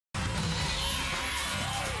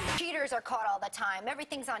computers are caught all the time.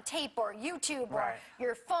 Everything's on tape or YouTube or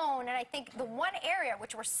your phone. And I think the one area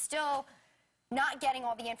which we're still not getting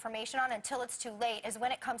all the information on until it's too late is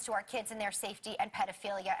when it comes to our kids and their safety and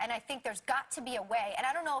pedophilia. And I think there's got to be a way, and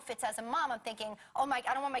I don't know if it's as a mom, I'm thinking, oh my,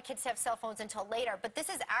 I don't want my kids to have cell phones until later, but this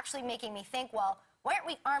is actually making me think, well, why aren't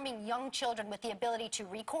we arming young children with the ability to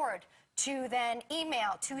record, to then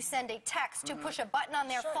email, to send a text, to push a button on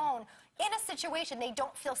their phone? In a situation they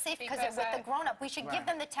don't feel safe because they're with the grown-up. We should give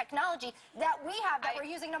them the technology that we have that we're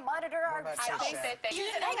using to monitor ourselves.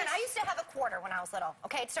 Hang on, I used to have a quarter when I was little.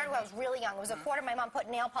 Okay, it started when I was really young. It was a quarter. My mom put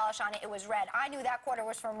nail polish on it. It was red. I knew that quarter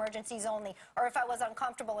was for emergencies only, or if I was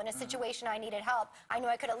uncomfortable in a situation I needed help, I knew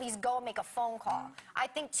I could at least go and make a phone call. I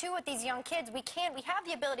think, too, with these young kids, we have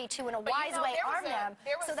the ability to, in a wise way, arm them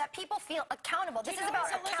so that people feel accountable. This is about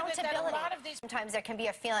accountability. Sometimes there can be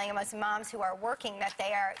a feeling amongst moms who are working that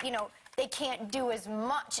they are, you know, they can't do as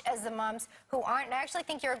much as the moms who aren't. And I actually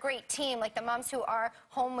think you're a great team, like the moms who are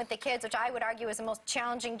home with the kids, which I would argue is the most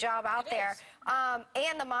challenging job out there,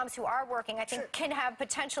 and the moms who are working, I think, can have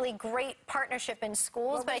potentially great partnership in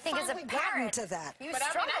schools. But I think as a parent, you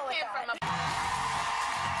struggle with that.